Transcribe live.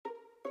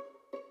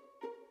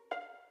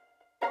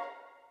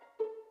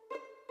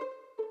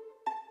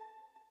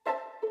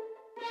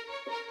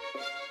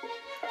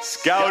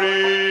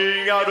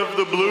Scouting out of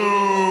the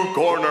blue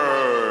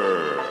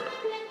corner.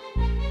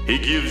 He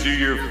gives you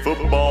your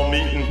football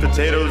meat and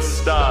potatoes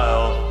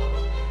style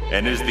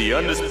and is the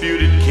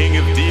undisputed king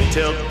of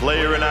detailed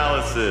player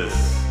analysis.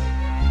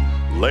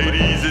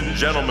 Ladies and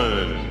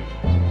gentlemen,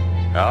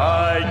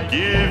 I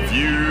give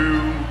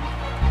you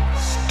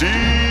Steve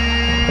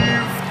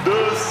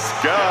the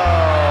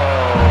Scout.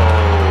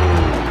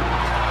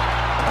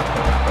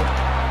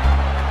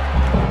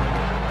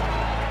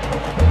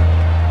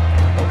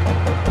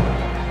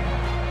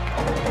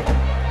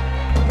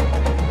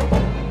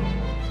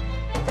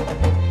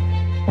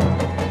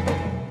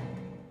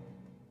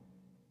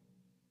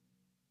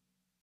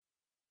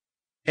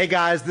 Hey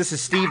guys, this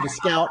is Steve the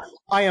Scout.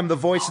 I am the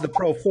voice of the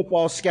Pro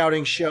Football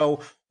Scouting Show.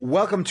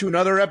 Welcome to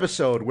another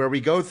episode where we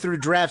go through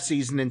draft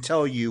season and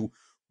tell you,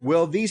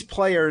 will these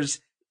players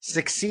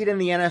succeed in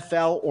the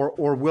NFL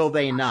or will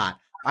they not?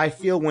 I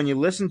feel when you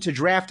listen to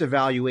draft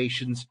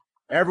evaluations,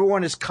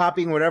 everyone is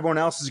copying what everyone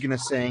else is going to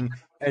say,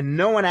 and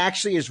no one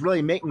actually is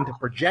really making the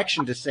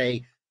projection to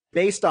say,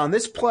 based on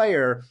this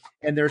player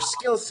and their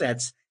skill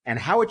sets and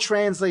how it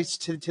translates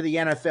to the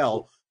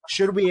NFL,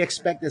 should we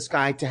expect this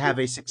guy to have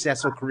a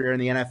successful career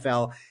in the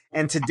NFL?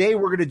 And today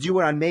we're going to do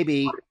it on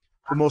maybe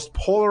the most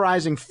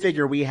polarizing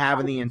figure we have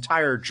in the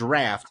entire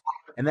draft,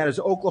 and that is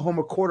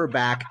Oklahoma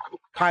quarterback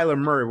Kyler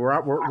Murray.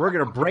 We're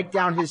going to break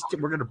down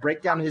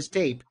his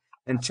tape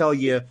and tell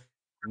you,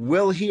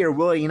 will he or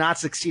will he not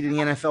succeed in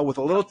the NFL, with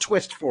a little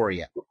twist for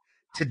you.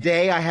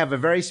 Today I have a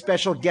very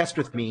special guest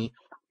with me.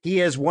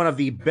 He is one of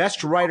the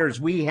best writers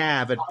we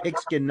have at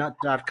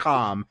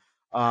pigskinnut.com,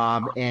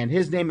 and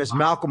his name is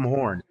Malcolm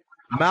Horn.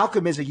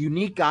 Malcolm is a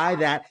unique guy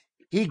that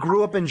he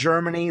grew up in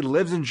Germany,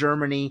 lives in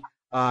Germany,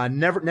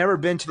 never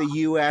been to the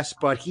U.S.,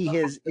 but he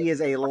is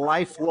a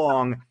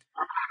lifelong,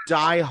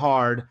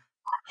 diehard,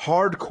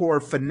 hardcore,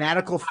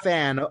 fanatical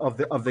fan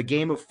of the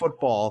game of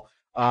football.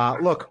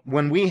 Look,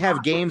 when we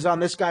have games on,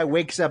 this guy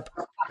wakes up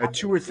at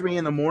 2 or 3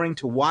 in the morning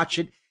to watch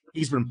it.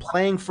 He's been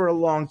playing for a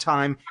long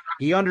time.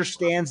 He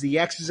understands the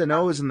X's and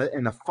O's and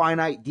the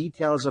finite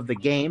details of the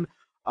game.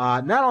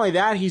 Not only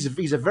that,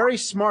 he's a very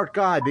smart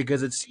guy,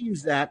 because it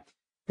seems that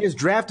his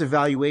draft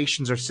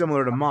evaluations are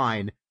similar to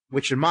mine,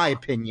 which in my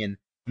opinion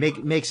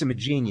makes him a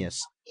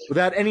genius.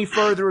 Without any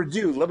further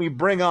ado, let me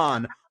bring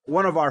on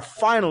one of our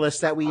finalists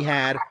that we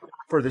had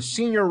for the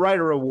Senior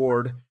Writer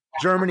Award,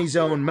 Germany's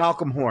own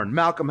Malcolm Horn.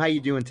 Malcolm, how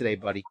you doing today,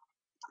 buddy?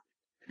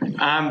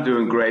 I'm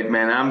doing great,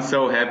 man. I'm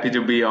so happy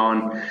to be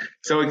on.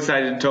 So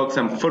excited to talk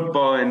some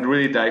football and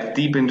really dive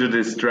deep into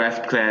this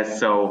draft class.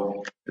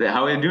 So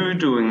how are you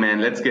doing,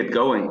 man? Let's get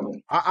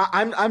going.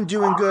 I'm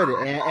doing good,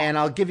 and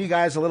I'll give you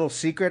guys a little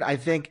secret. I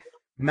think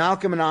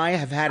Malcolm and I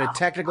have had a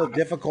technical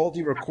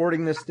difficulty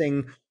recording this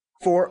thing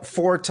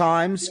four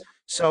times.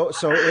 So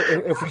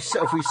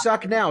if we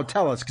suck now,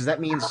 tell us, because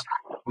that means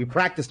we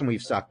practiced and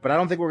we've sucked. But I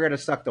don't think we're going to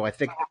suck, though. I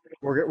think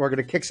we're going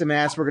to kick some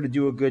ass. We're going to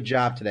do a good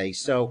job today.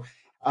 So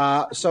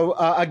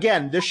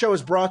again, this show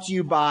is brought to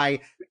you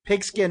by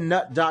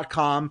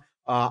pigskinnut.com.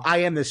 I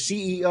am the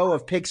CEO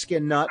of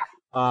Pigskin Nut.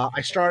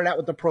 I started out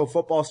with the Pro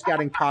Football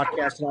Scouting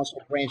Podcast and also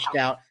branched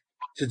out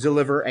to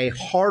deliver a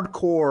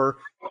hardcore,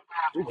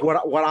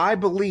 what I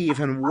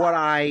believe and what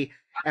I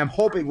am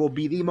hoping will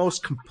be the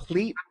most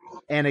complete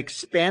and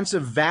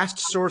expansive, vast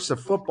source of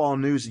football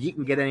news that you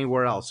can get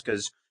anywhere else.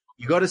 Because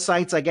you go to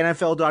sites like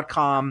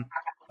NFL.com,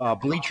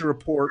 Bleacher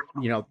Report,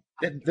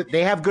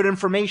 they have good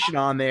information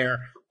on there.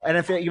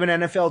 NFL, even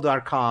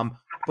NFL.com,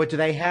 but do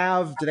they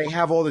have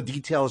all the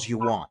details you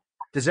want?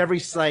 Does every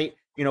site,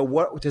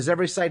 does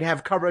every site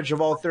have coverage of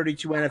all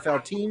 32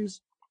 NFL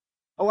teams?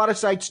 A lot of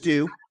sites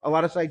do,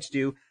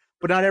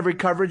 but not every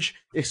coverage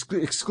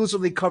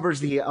exclusively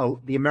covers the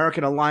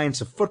American Alliance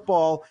of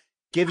Football,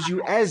 gives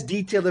you as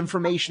detailed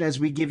information as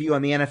we give you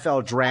on the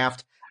NFL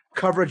draft,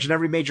 coverage in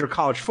every major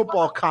college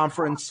football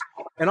conference,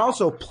 and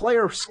also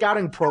player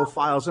scouting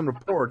profiles and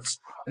reports,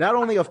 not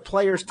only of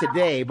players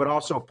today, but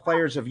also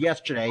players of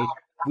yesterday.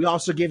 We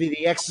also give you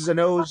the X's and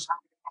O's,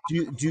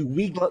 do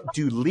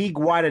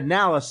league-wide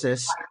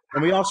analysis,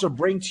 and we also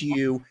bring to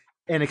you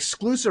an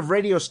exclusive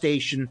radio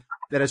station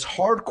that is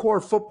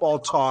hardcore football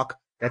talk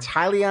that's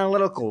highly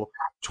analytical,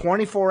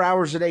 24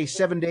 hours a day,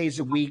 7 days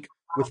a week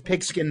with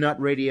Pigskin Nut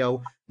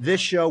Radio.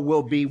 This show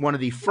will be one of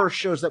the first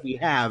shows that we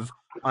have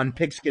on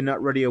Pigskin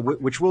Nut Radio,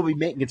 which will be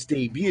making its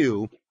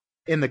debut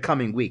in the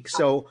coming week.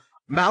 So,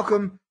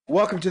 Malcolm,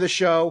 welcome to the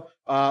show.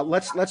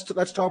 Let's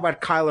talk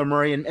about Kyler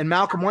Murray. And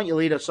Malcolm, why don't you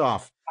lead us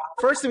off?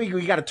 First thing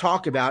we got to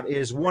talk about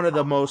is one of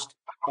the most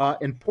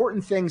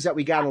important things that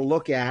we got to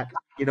look at,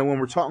 when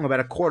we're talking about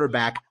a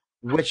quarterback,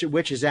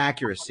 which is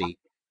accuracy.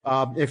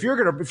 If you're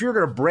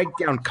gonna break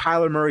down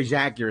Kyler Murray's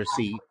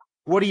accuracy,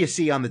 what do you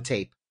see on the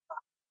tape?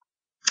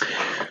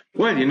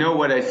 Well,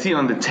 what I see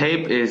on the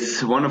tape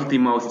is one of the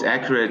most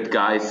accurate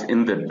guys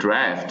in the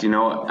draft.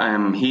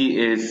 He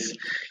is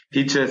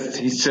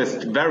He's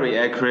just very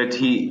accurate.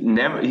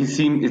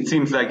 It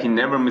seems like he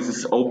never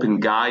misses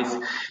open guys.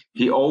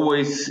 He's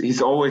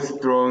always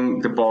throwing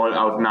the ball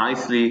out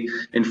nicely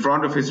in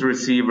front of his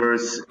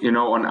receivers,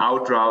 on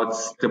out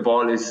routes. The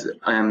ball is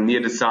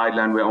near the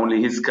sideline where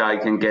only his guy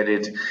can get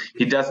it.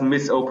 He doesn't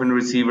miss open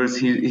receivers.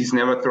 He's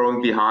never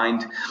throwing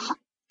behind.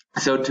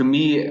 So to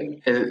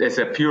me, as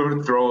a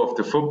pure throw of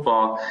the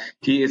football,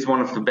 he is one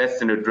of the best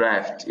in the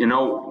draft.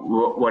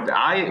 What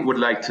I would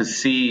like to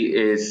see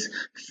is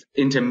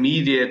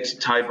intermediate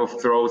type of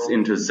throws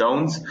into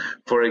zones.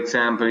 For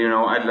example,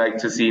 I'd like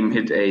to see him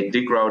hit a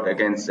dig route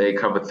against a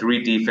cover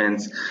 3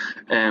 defense,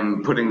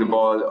 putting the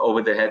ball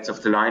over the heads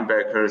of the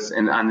linebackers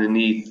and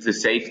underneath the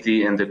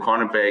safety and the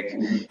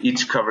cornerback,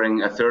 each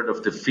covering a third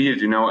of the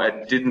field.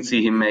 I didn't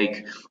see him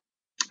make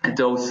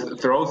those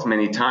throws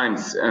many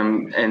times.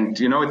 And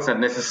it's not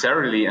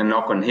necessarily a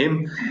knock on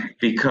him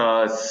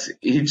because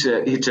he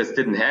just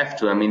didn't have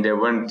to. I mean, there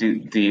weren't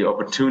the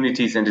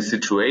opportunities and the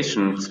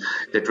situations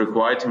that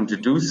required him to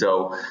do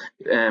so.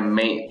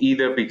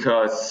 Either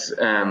because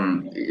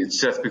it's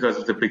just because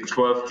of the Big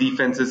 12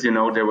 defenses,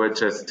 there were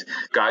just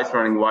guys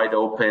running wide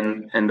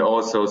open, and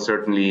also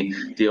certainly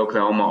the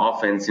Oklahoma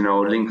offense,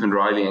 Lincoln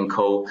Riley and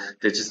co.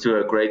 They just do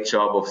a great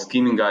job of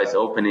scheming guys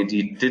open, and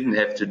he didn't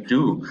have to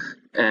do.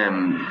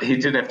 He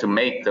didn't have to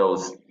make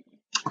those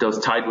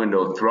tight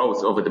window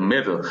throws over the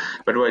middle.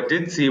 But what I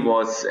did see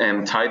was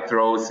tight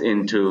throws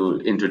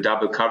into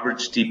double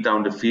coverage deep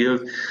down the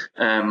field.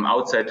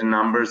 Outside the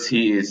numbers,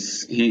 he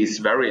is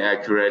very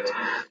accurate.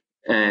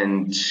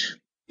 And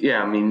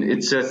yeah, I mean,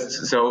 it's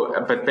just so,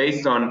 but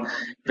based on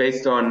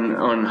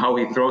how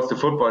he throws the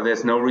football,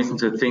 there's no reason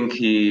to think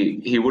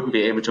he wouldn't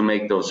be able to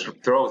make those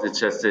throws. It's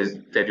just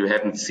that you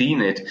haven't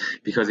seen it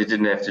because he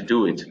didn't have to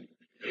do it.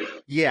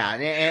 Yeah,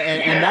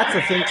 and that's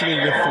the thing to me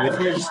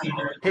with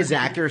his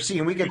accuracy,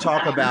 and we can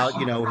talk about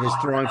his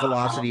throwing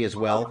velocity as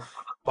well.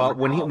 But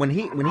when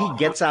he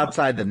gets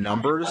outside the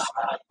numbers,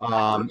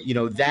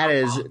 that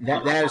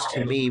is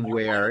to me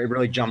where it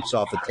really jumps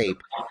off the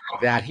tape.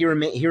 That he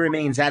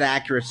remains that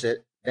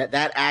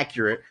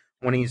accurate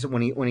when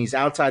he's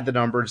outside the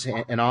numbers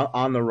and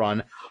on the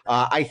run.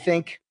 I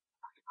think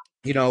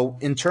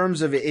in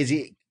terms of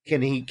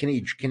can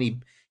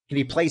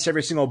he place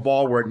every single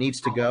ball where it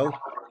needs to go?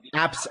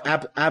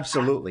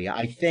 Absolutely.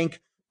 I think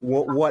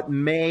what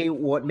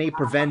may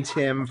prevent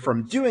him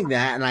from doing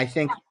that, and I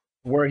think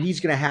where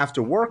he's going to have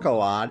to work a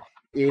lot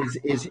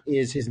is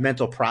his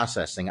mental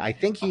processing. I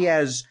think he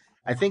has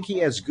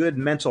good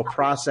mental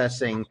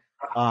processing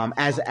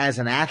as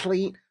an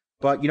athlete,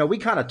 but we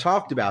kind of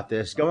talked about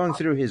this going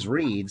through his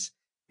reads.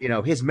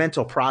 His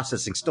mental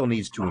processing still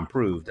needs to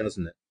improve,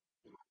 doesn't it?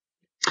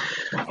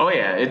 Oh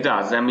yeah, it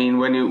does. I mean,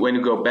 when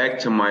you go back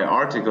to my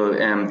article,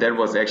 that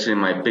was actually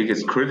my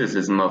biggest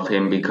criticism of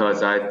him,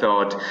 because I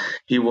thought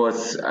a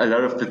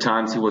lot of the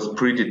times he was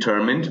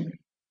predetermined.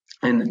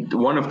 And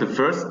one of the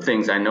first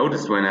things I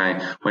noticed when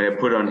I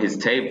put on his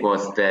tape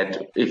was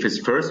that if his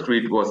first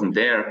read wasn't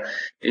there,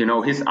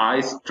 his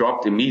eyes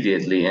dropped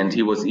immediately, and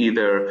he was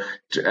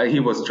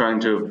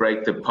trying to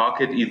break the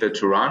pocket either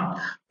to run,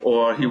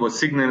 or he was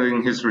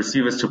signaling his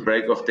receivers to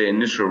break off the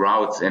initial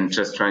routes and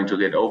just trying to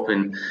get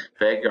open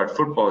backyard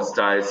football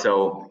style.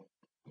 So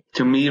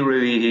to me,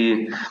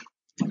 really,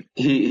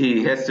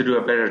 he has to do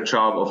a better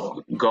job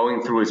of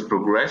going through his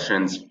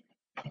progressions.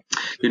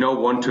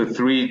 1, 2,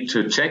 3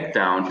 to check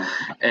down,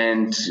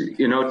 and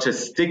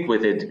just stick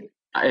with it.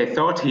 I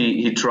thought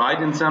he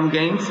tried in some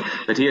games,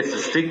 but he has to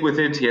stick with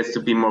it. He has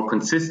to be more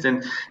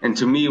consistent. And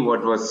to me,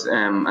 what was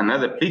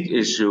another big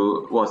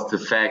issue was the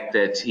fact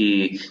that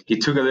he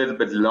took a little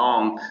bit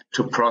long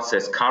to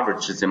process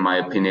coverages, in my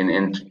opinion.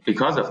 And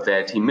because of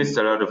that, he missed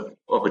a lot of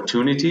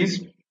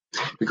opportunities,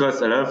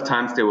 because a lot of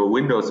times there were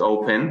windows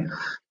open,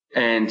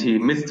 and he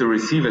missed the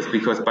receivers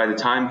because by the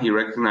time he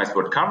recognized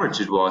what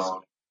coverage it was,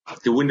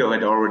 the window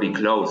had already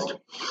closed.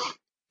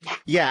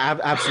 Yeah,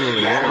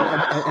 absolutely,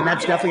 and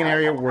that's definitely an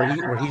area where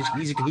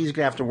he's going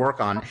to have to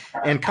work on,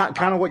 and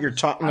kind of what you're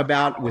talking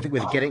about with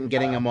getting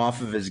him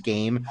off of his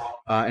game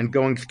and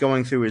going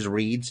through his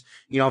reads.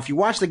 If you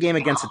watch the game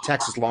against the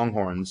Texas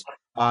Longhorns,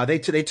 they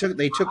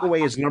took away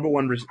his number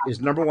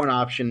one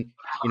option.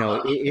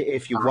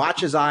 If you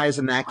watch his eyes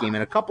in that game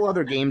and a couple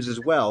other games as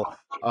well,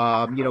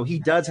 he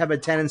does have a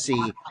tendency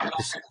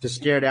to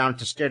stare down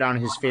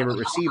his favorite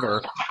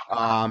receiver,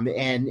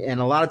 and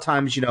a lot of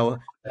times,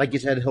 like you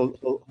said,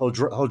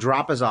 he'll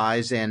drop his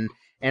eyes, and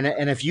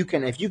if you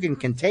can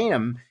contain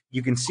him,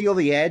 you can seal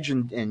the edge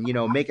and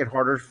make it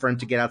harder for him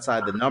to get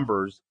outside the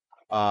numbers.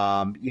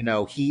 That's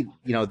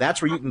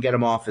where you can get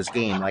him off his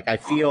game. Like I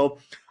feel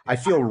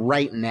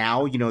right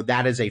now,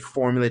 that is a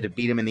formula to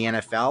beat him in the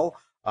NFL.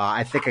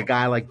 I think a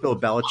guy like Bill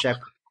Belichick,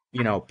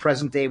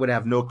 present day would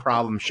have no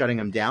problem shutting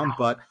him down.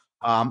 But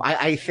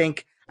I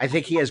think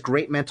he has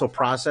great mental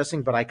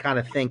processing, but I kind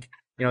of think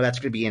that's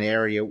going to be an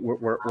area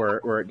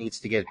where it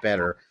needs to get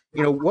better.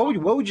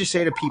 What would you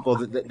say to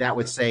people that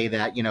would say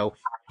that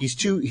he's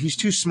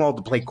too small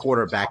to play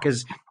quarterback?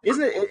 Because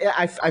isn't it?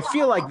 I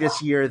feel like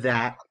this year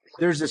that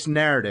there's this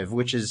narrative,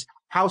 which is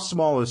how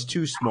small is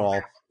too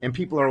small. and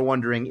people are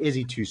wondering, is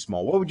he too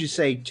small? What would you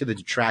say to the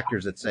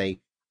detractors that say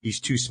he's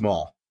too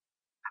small?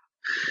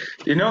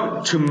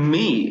 To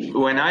me,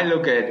 when I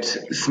look at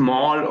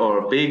small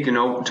or big,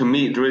 to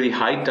me, really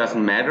height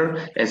doesn't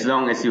matter as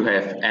long as you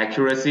have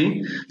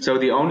accuracy. So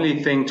the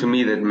only thing to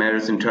me that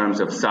matters in terms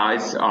of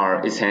size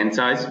is hand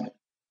size.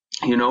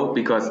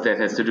 Because that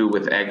has to do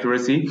with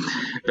accuracy.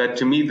 But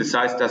to me, the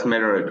size doesn't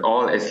matter at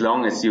all as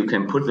long as you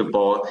can put the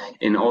ball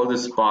in all the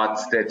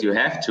spots that you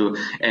have to.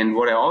 And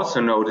what I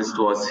also noticed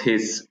was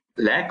his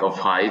lack of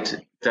height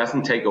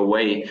doesn't take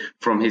away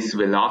from his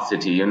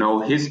velocity.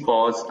 His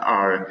balls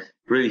are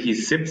really, he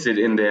zips it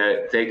in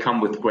there. They come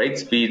with great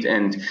speed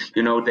and,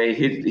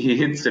 he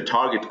hits the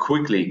target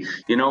quickly.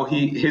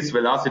 His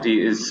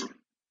velocity is,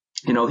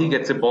 he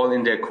gets the ball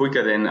in there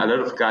quicker than a lot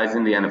of guys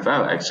in the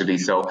NFL, actually.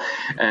 So,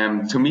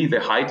 to me, the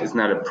height is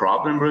not a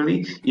problem,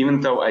 really,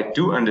 even though I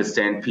do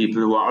understand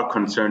people who are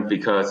concerned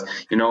because,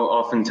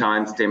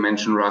 oftentimes they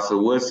mention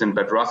Russell Wilson,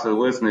 but Russell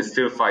Wilson is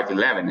still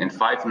 5'11" and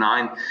 5'9".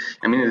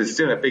 I mean, it is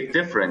still a big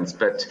difference.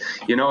 But,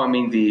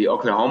 the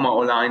Oklahoma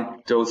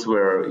O-line, those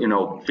were,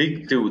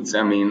 big dudes.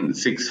 I mean,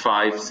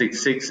 6'5",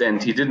 6'6",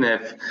 and he didn't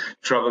have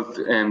trouble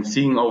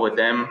seeing over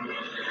them.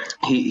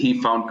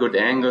 He found good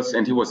angles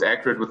and he was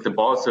accurate with the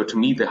ball. So to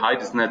me, the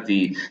height is not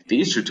the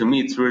issue. To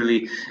me, it's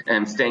really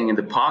staying in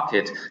the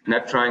pocket,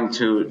 not trying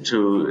to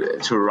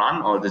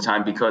run all the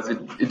time, because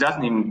it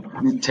doesn't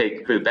even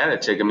take Bill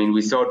Belichick. I mean,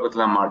 we saw it with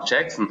Lamar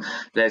Jackson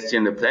last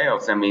year in the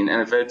playoffs. I mean,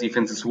 NFL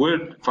defenses will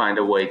find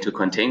a way to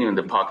contain you in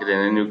the pocket,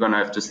 and then you're going to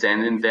have to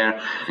stand in there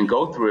and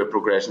go through your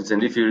progressions.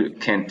 And if you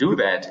can't do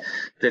that,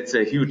 that's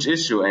a huge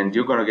issue and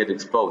you're going to get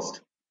exposed.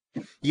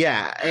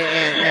 Yeah,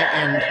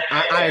 and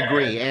I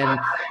agree. And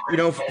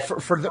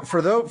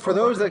for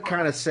those that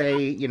kind of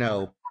say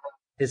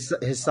his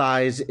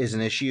size is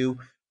an issue,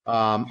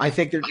 I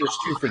think there's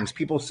two things.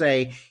 People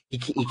say he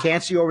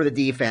can't see over the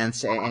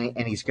defense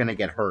and he's going to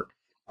get hurt.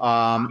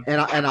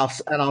 And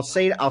I'll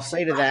say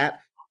to that.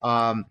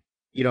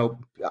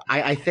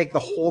 I think the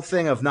whole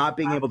thing of not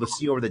being able to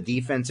see over the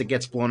defense, it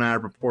gets blown out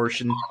of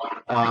proportion.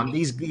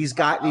 These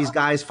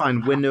guys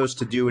find windows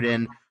to do it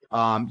in.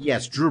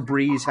 Yes, Drew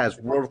Brees has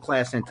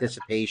world-class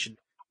anticipation,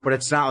 but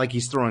it's not like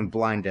he's throwing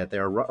blind out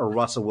there, or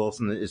Russell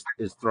Wilson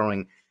is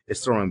throwing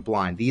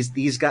blind.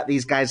 These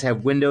guys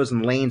have windows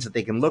and lanes that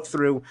they can look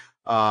through.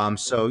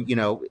 So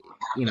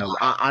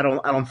I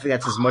don't think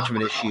that's as much of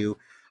an issue.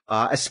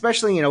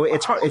 Especially,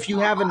 it's hard if you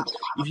haven't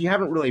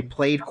really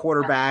played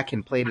quarterback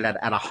and played it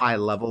at a high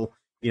level.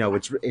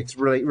 It's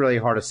really, really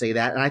hard to say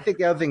that. And I think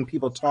the other thing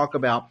people talk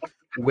about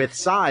with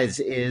size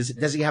is,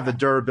 does he have the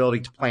durability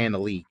to play in the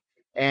league?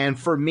 And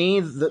for me,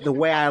 the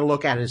way I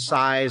look at his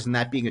size and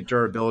that being a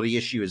durability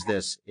issue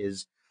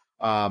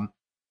I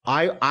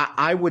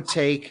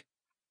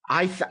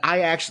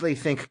actually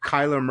think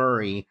Kyler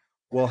Murray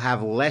will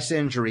have less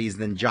injuries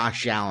than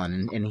Josh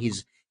Allen, and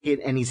he's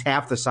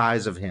half the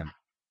size of him.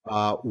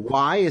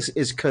 Why is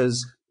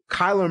because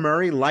Kyler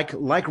Murray, like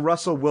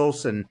Russell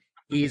Wilson,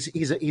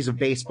 he's a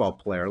baseball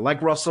player.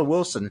 Like Russell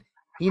Wilson,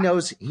 he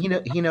knows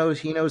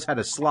how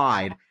to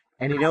slide,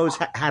 and he knows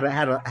how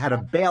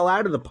to bail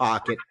out of the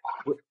pocket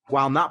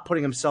while not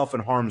putting himself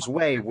in harm's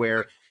way. Where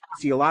you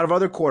see a lot of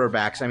other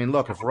quarterbacks. I mean,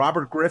 look, if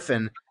Robert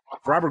Griffin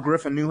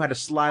knew how to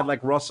slide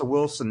like Russell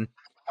Wilson,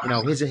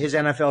 his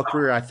NFL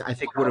career I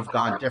think would have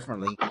gone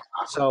differently.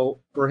 So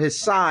for his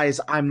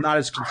size, I'm not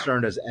as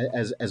concerned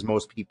as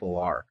most people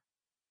are.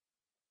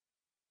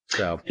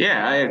 So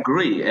yeah, I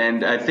agree,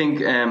 and I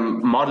think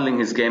modeling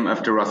his game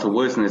after Russell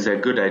Wilson is a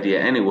good idea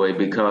anyway,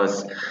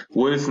 because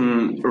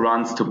Wilson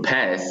runs to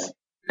pass.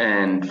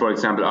 And for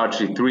example,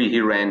 RG3, he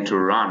ran to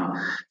run.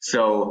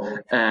 So,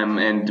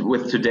 and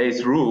with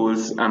today's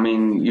rules, I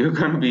mean, you're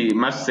going to be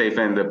much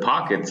safer in the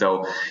pocket.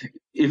 So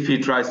if he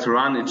tries to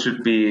run, it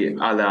should be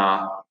a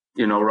la,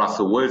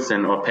 Russell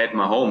Wilson or Pat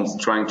Mahomes,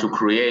 trying to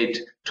create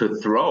to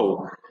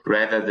throw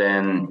rather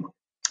than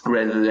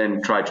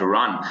try to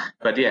run.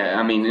 But yeah,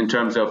 I mean, in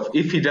terms of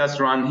if he does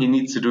run, he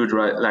needs to do it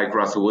like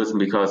Russell Wilson,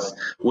 because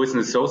Wilson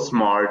is so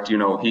smart,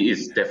 he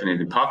is definitely in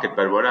the pocket.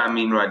 But what I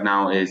mean right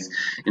now is,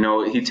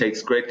 he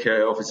takes great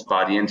care of his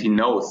body, and he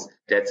knows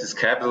that's his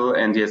capital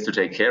and he has to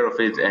take care of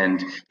it, and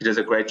he does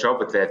a great job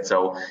with that.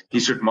 So he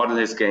should model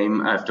his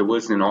game after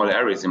Wilson in all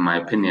areas, in my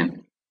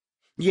opinion.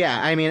 Yeah,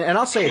 I mean, and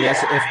I'll say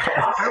this: if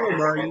Kyler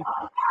Murray,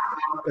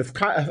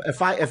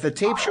 if the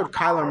tape showed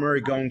Kyler Murray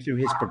going through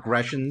his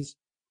progressions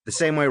the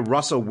same way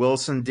Russell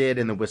Wilson did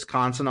in the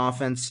Wisconsin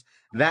offense,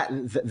 that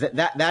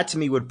to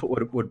me would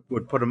put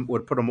him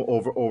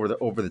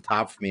over the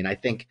top for me. And I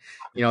think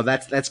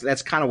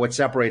that's kind of what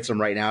separates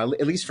him right now,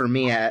 at least for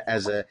me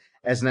as an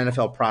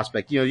NFL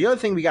prospect. The other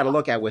thing we got to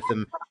look at with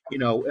him, we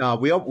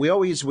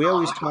always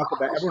talk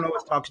about, everyone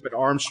always talks about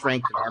arm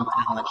strength and arm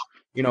talent.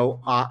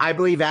 I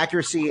believe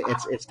accuracy,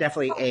 it's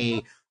definitely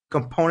a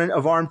component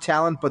of arm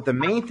talent, but the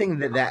main thing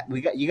that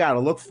you got to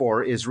look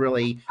for is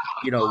really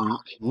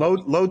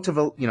load to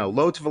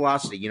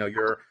velocity.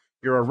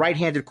 You're a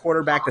right-handed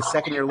quarterback. The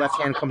second your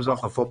left hand comes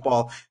off the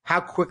football,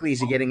 how quickly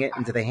is he getting it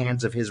into the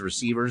hands of his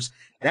receivers?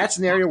 That's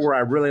an area where I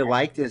really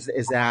liked is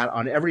that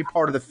on every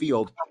part of the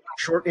field,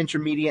 short,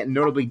 intermediate, and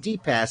notably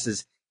deep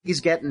passes, he's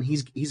getting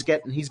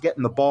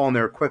the ball in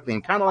there quickly.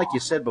 And kind of like you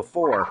said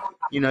before,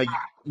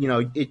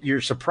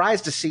 you're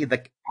surprised to see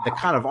the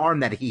kind of arm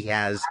that he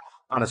has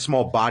on a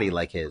small body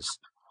like his.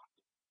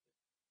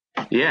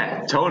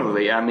 Yeah,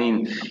 totally. I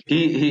mean,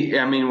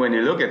 when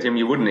you look at him,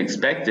 you wouldn't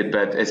expect it,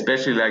 but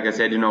especially, like I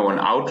said, on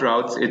out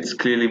routes, it's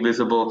clearly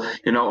visible.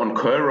 On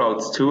curl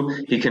routes too,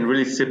 he can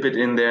really zip it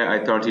in there.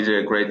 I thought he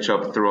did a great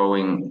job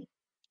throwing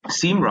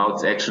seam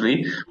routes,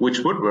 actually, which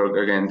would work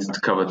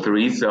against cover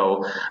 3.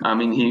 So,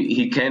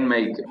 he can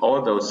make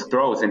all those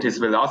throws, and his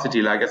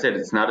velocity, like I said,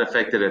 it's not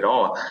affected at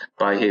all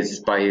by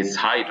his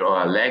height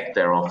or lack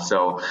thereof.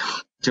 So,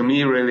 to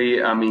me,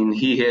 really,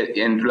 he hit,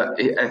 and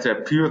as a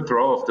pure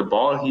throw of the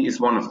ball, he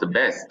is one of the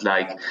best.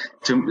 Like,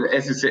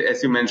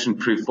 as you mentioned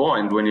before,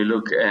 and when you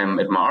look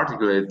at my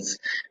article,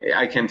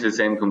 I came to the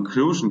same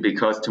conclusion,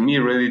 because to me,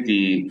 really,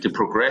 the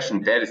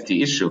progression, that is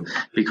the issue.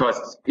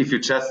 Because if you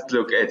just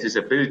look at his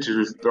ability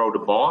to throw the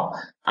ball,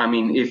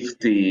 if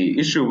the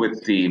issue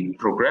with the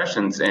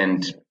progressions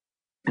and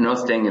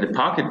staying in the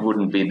pocket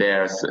wouldn't be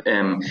there,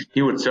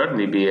 he would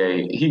certainly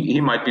be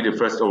he might be the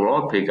first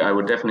overall pick. I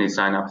would definitely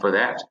sign up for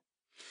that.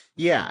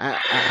 Yeah,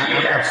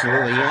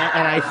 absolutely,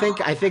 and I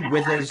think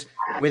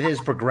with his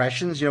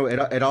progressions,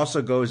 it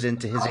also goes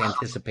into his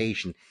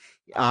anticipation.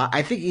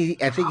 I think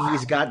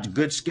he's got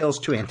good skills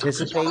to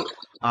anticipate.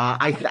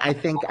 I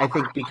think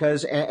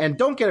because and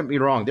don't get me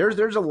wrong,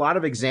 there's a lot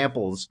of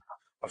examples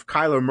of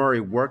Kyler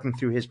Murray working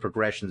through his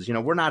progressions.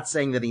 We're not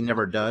saying that he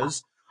never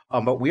does,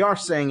 but we are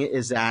saying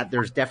is that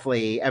there's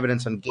definitely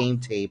evidence on game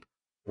tape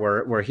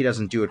where he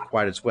doesn't do it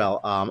quite as well.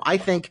 I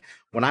think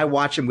when I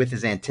watch him with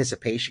his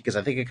anticipation, because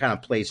I think it kind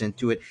of plays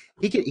into it,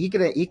 he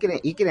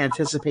can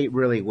anticipate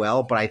really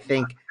well. But I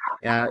think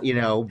that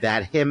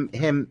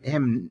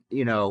him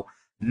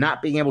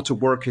not being able to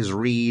work his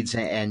reads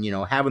and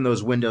having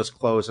those windows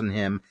closed on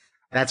him,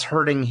 that's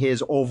hurting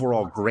his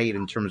overall grade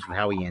in terms of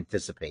how he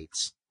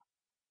anticipates.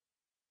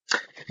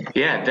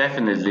 Yeah,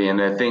 definitely.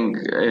 And I think,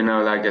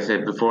 like I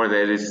said before,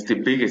 that is the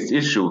biggest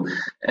issue.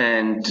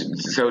 And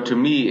so to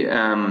me,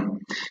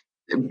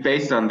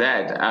 based on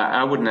that,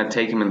 I would not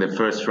take him in the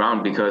first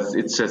round, because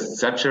it's just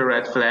such a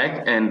red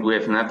flag. And we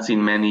have not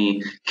seen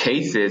many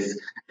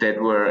cases that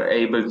were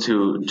able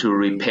to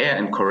repair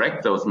and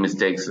correct those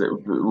mistakes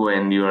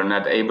when you are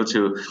not able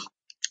to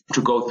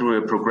go through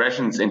your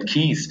progressions and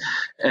keys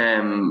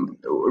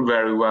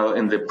very well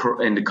in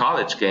the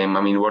college game.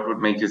 What would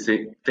make you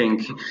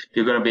think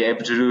you're going to be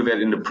able to do that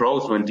in the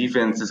pros when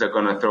defenses are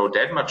going to throw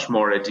that much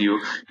more at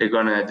you? They're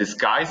going to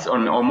disguise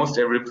on almost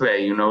every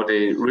play.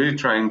 They're really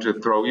trying to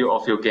throw you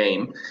off your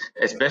game,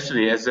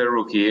 especially as a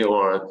rookie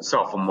or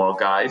sophomore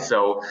guy.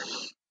 So,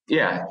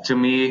 yeah, to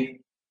me,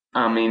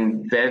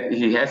 that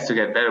he has to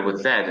get better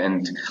with that.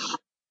 And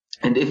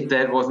if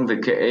that wasn't the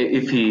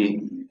case,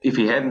 if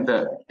he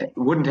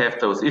wouldn't have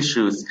those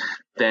issues,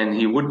 then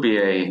he would be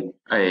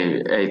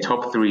a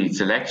top 3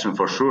 selection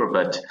for sure.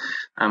 But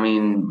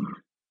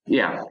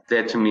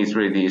that to me is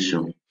really the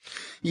issue.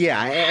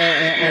 Yeah,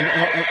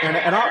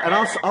 and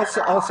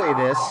I'll say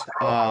this.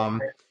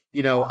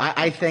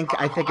 I think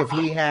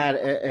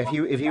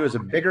if he was a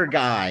bigger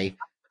guy,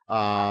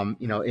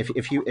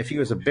 if he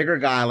was a bigger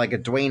guy like a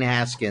Dwayne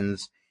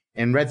Haskins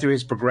and read through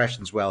his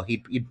progressions well,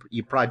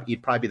 he'd probably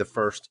be the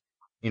first.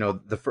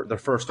 The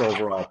first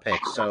overall pick.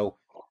 So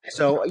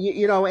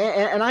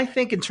and I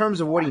think in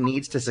terms of what he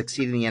needs to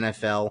succeed in the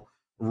NFL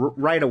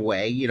right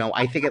away,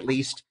 I think at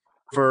least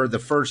for the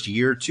first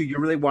year or two, you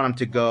really want him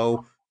to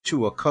go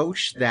to a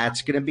coach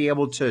that's going to be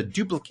able to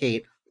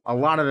duplicate a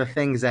lot of the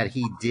things that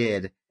he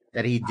did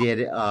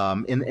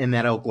in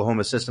that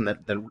Oklahoma system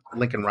that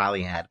Lincoln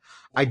Riley had.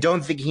 I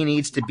don't think he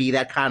needs to be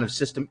that kind of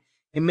system.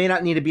 He may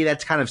not need to be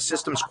that kind of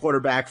systems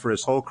quarterback for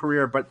his whole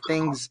career, but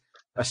things,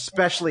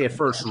 especially at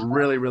first,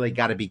 really, really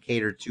got to be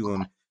catered to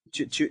him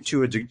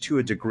to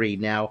a degree.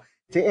 Now,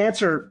 to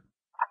answer,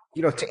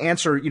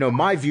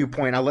 my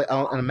viewpoint,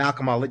 and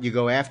Malcolm, I'll let you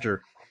go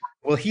after.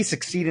 Will he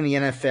succeed in the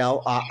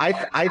NFL?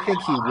 I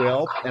think he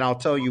will, and I'll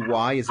tell you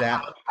why. Is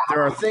that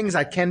there are things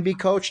that can be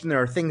coached and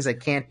there are things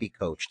that can't be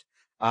coached.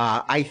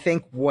 I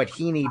think what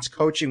he needs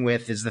coaching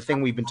with is the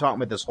thing we've been talking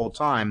about this whole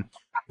time,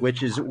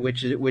 which is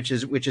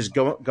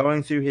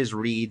going through his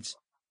reads,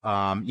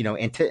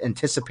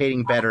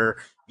 anticipating better.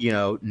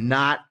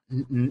 Not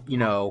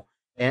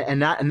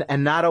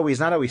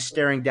always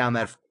staring down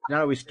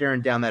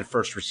that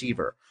first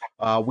receiver.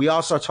 We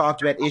also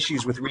talked about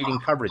issues with reading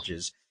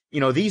coverages.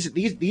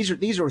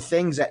 These are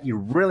things that you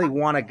really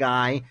want a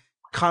guy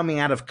coming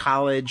out of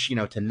college,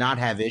 to not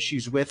have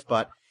issues with.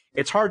 But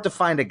it's hard to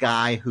find a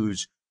guy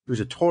who's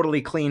a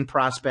totally clean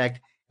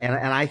prospect. And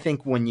I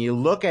think when you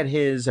look at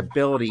his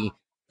ability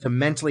to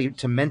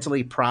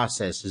mentally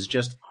process, is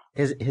just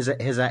his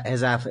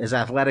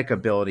athletic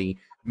ability.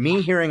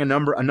 Me hearing a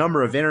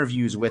number of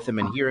interviews with him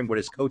and hearing what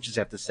his coaches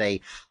have to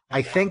say,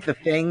 I think the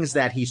things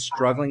that he's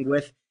struggling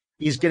with,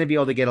 he's going to be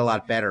able to get a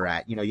lot better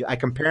at. I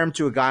compare him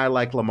to a guy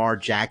like Lamar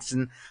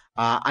Jackson.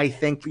 I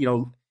think,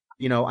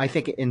 I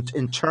think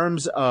in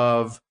terms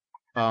of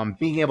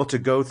being able to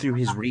go through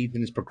his reads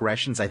and his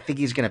progressions, I think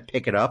he's going to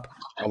pick it up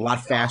a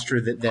lot faster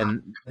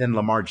than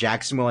Lamar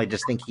Jackson will. I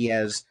just think he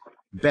has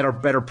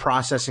better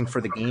processing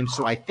for the game.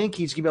 So I think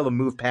he's going to be able to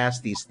move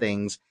past these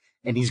things,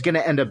 and he's going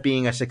to end up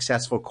being a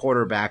successful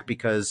quarterback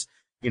because,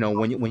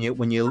 when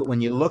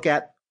you look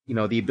at,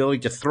 the ability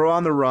to throw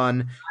on the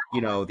run,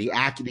 the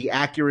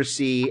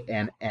accuracy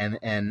and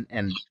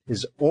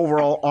his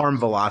overall arm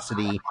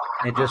velocity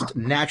and just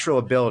natural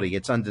ability,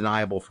 it's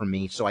undeniable for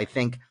me. So I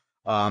think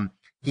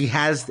he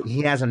has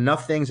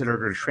enough things that are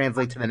going to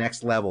translate to the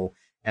next level,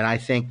 and I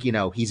think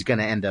he's going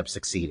to end up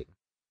succeeding.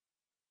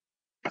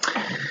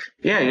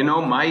 Yeah,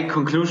 my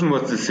conclusion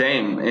was the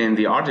same in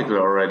the article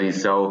already.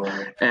 So,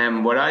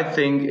 what I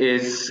think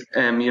is,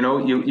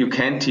 you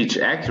can't teach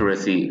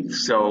accuracy.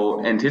 So,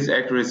 and his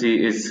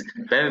accuracy is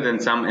better than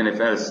some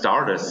NFL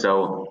starters.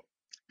 So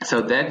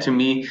that to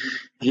me,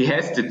 he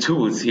has the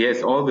tools. He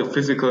has all the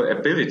physical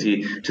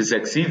ability to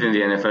succeed in the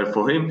NFL.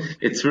 For him,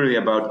 it's really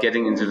about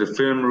getting into the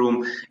film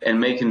room and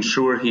making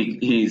sure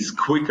he's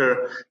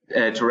quicker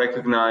to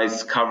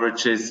recognize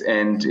coverages.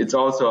 And it's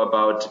also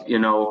about,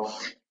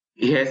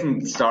 he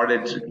hasn't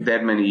started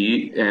that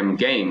many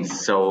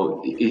games,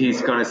 so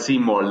he's gonna see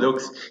more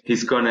looks.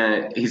 He's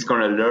gonna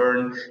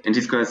learn, and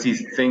he's gonna see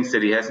things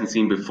that he hasn't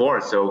seen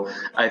before. So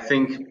I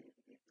think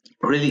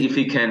really, if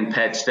he can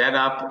patch that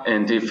up,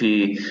 and if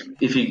he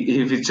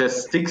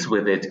just sticks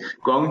with it,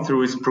 going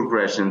through his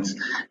progressions,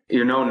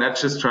 not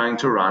just trying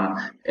to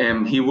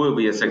run, he will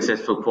be a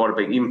successful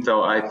quarterback. Even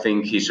though I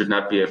think he should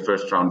not be a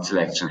first-round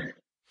selection.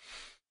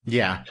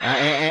 Yeah,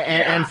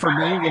 and for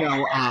me,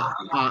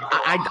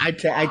 I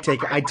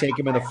take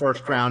him in the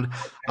first round.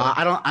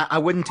 I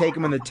wouldn't take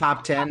him in the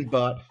top 10,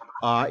 but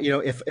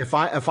if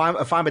I'm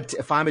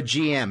a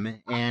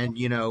GM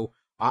and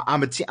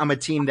I'm a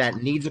team that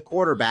needs a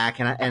quarterback,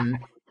 and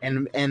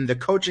the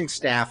coaching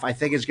staff I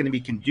think is going to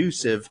be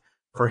conducive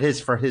for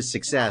his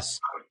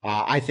success.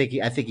 I think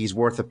he's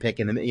worth a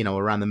pick in the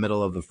around the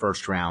middle of the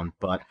first round.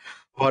 But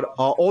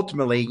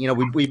ultimately,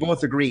 we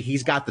both agree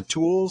he's got the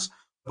tools.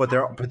 But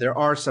there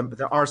are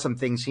some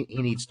things he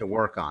needs to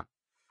work on.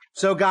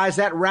 So guys,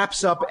 that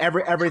wraps up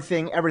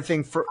everything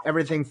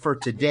for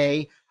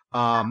today.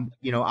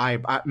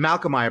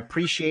 Malcolm, I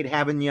appreciate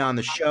having you on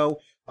the show.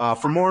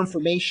 For more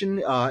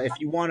information, if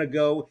you want to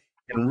go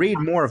and read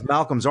more of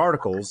Malcolm's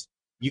articles,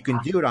 you can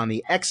do it on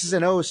the X's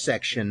and O's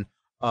section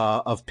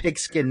of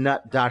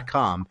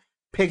pigskinnut.com.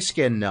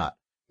 Pigskin Nut,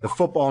 the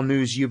football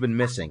news you've been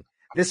missing.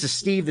 This is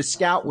Steve the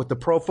Scout with the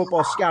Pro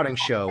Football Scouting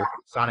Show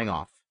signing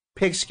off.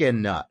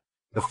 Pigskin Nut,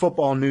 the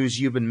football news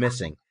you've been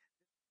missing.